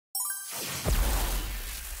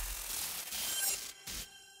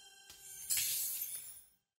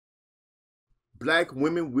Black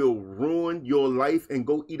women will ruin your life and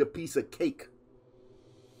go eat a piece of cake.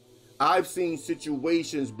 I've seen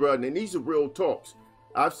situations, brother, and these are real talks.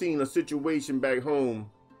 I've seen a situation back home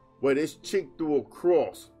where this chick threw a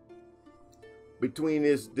cross between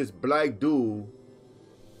this black dude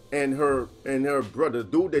and her brother, the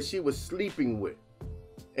dude that she was sleeping with,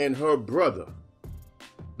 and her brother.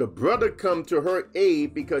 The brother come to her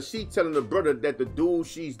aid because she telling the brother that the dude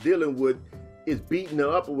she's dealing with is beating her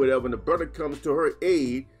up or whatever, and the brother comes to her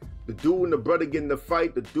aid. The dude and the brother get in the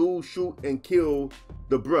fight. The dude shoot and kill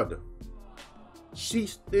the brother.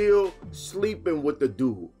 She's still sleeping with the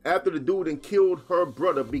dude after the dude and killed her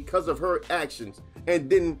brother because of her actions. And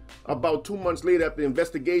then about 2 months later, after the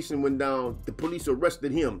investigation went down, the police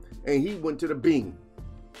arrested him and he went to the bean.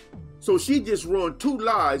 So she just ruined 2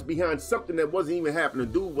 lives behind something that wasn't even happening.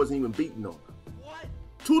 The dude wasn't even beating on her. What?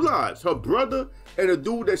 2 lives, her brother and a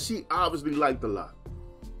dude that she obviously liked a lot.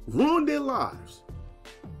 Ruined their lives.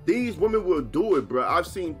 These women will do it, bro. I've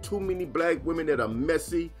seen too many black women that are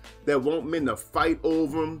messy, that want men to fight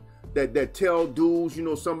over them, that tell dudes, you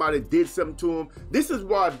know, somebody did something to them. This is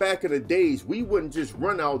why back in the days, we wouldn't just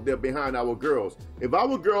run out there behind our girls. If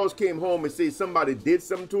our girls came home and said somebody did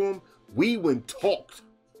something to them, we went talked.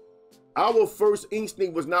 Our first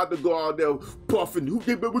instinct was not to go out there puffing, who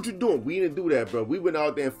did what you doing? We didn't do that, bro. We went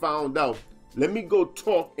out there and found out, let me go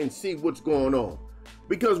talk and see what's going on.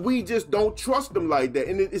 Because we just don't trust them like that.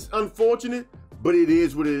 And it's unfortunate, but it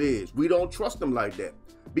is what it is. We don't trust them like that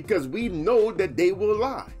because we know that they will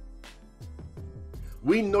lie.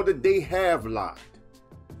 We know that they have lied.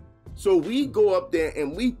 So we go up there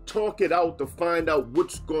and we talk it out to find out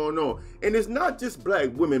what's going on. And it's not just black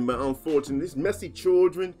women, but unfortunately, it's messy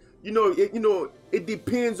children. You know, it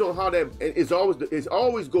depends on how that. It's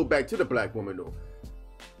always go back to the black woman though.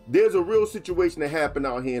 There's a real situation that happened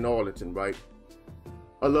out here in Arlington, right?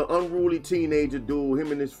 A little unruly teenager dude,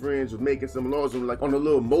 him and his friends was making some laws like on a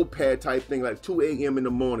little moped type thing, like 2 a.m. in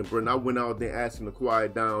the morning, bro. And I went out there asking to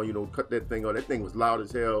quiet down, you know, cut that thing off. That thing was loud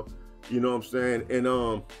as hell, you know what I'm saying? And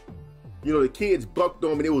you know, the kids bucked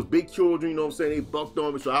on me. They was big children, you know what I'm saying? They bucked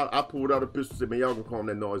on me, so I pulled out a pistol and said, man, y'all can calm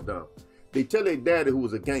that noise down. They tell their daddy, who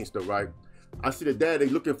was a gangster, right? I see the daddy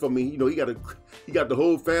looking for me. You know, he got the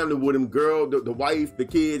whole family with him, girl, the wife, the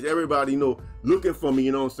kids, everybody, you know, looking for me,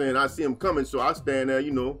 you know what I'm saying? I see him coming, so I stand there,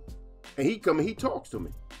 you know, and he come and he talks to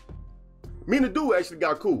me. Me and the dude actually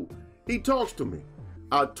got cool. He talks to me.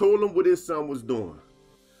 I told him what his son was doing.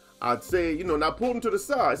 I'd say, you know, and I pulled him to the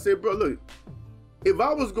side. I said, bro, look, if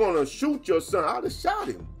I was gonna shoot your son, I'd have shot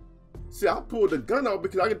him. See, I pulled the gun out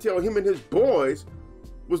because I could tell him and his boys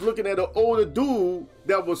was looking at an older dude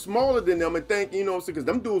that was smaller than them and thinking, you know what I'm saying, because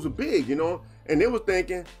them dudes were big, you know, and they was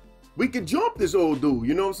thinking, we could jump this old dude,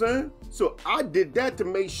 you know what I'm saying? So I did that to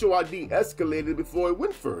make sure I de-escalated before it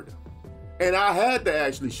went further. And I had to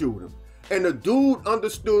actually shoot him. And the dude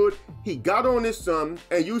understood, he got on his son,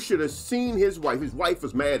 and you should have seen his wife. His wife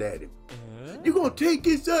was mad at him. You gonna take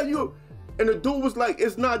his son? And the dude was like,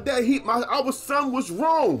 it's not that, our son was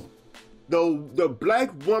wrong. The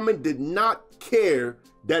black woman did not care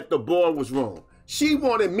that the boy was wrong. She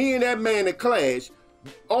wanted me and that man to clash,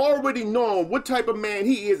 already knowing what type of man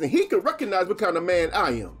he is, and he could recognize what kind of man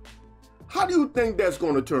I am. How do you think that's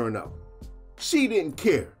gonna turn out? She didn't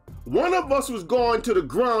care. One of us was going to the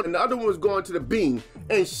ground and the other one was going to the beam,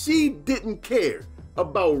 and she didn't care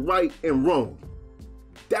about right and wrong.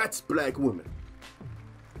 That's black women.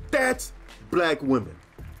 That's black women.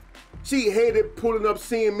 She hated pulling up,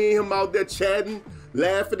 seeing me and him out there chatting,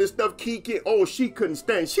 laughing and stuff, kicking. Oh, she couldn't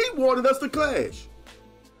stand. She wanted us to clash.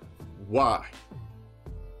 Why?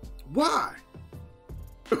 Why?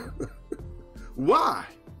 Why?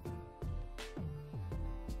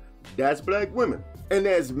 That's black women. And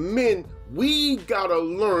as men, we gotta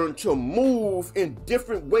learn to move in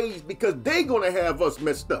different ways because they're gonna have us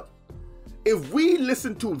messed up. If we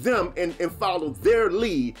listen to them and follow their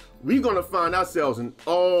lead, we're gonna find ourselves in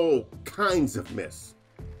all kinds of mess.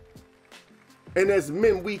 And as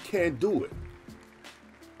men, we can't do it.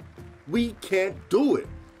 We can't do it.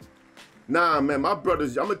 Nah, man, my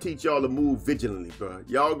brothers, I'm gonna teach y'all to move vigilantly, bro.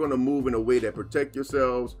 Y'all gonna move in a way that protect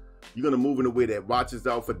yourselves. You're gonna move in a way that watches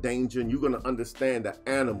out for danger, and you're gonna understand the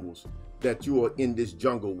animals that you are in this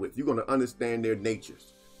jungle with. You're gonna understand their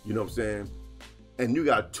natures. You know what I'm saying? And you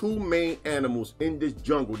got 2 main animals in this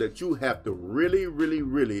jungle that you have to really, really,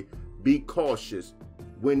 really be cautious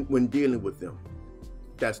when dealing with them.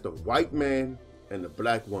 That's the white man and the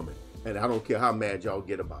black woman. And I don't care how mad y'all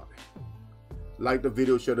get about it. Like the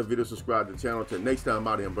video, share the video, subscribe to the channel. Till next time,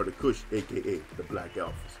 out here, Brother Kush, aka the Black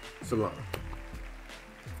Alphas. Salam.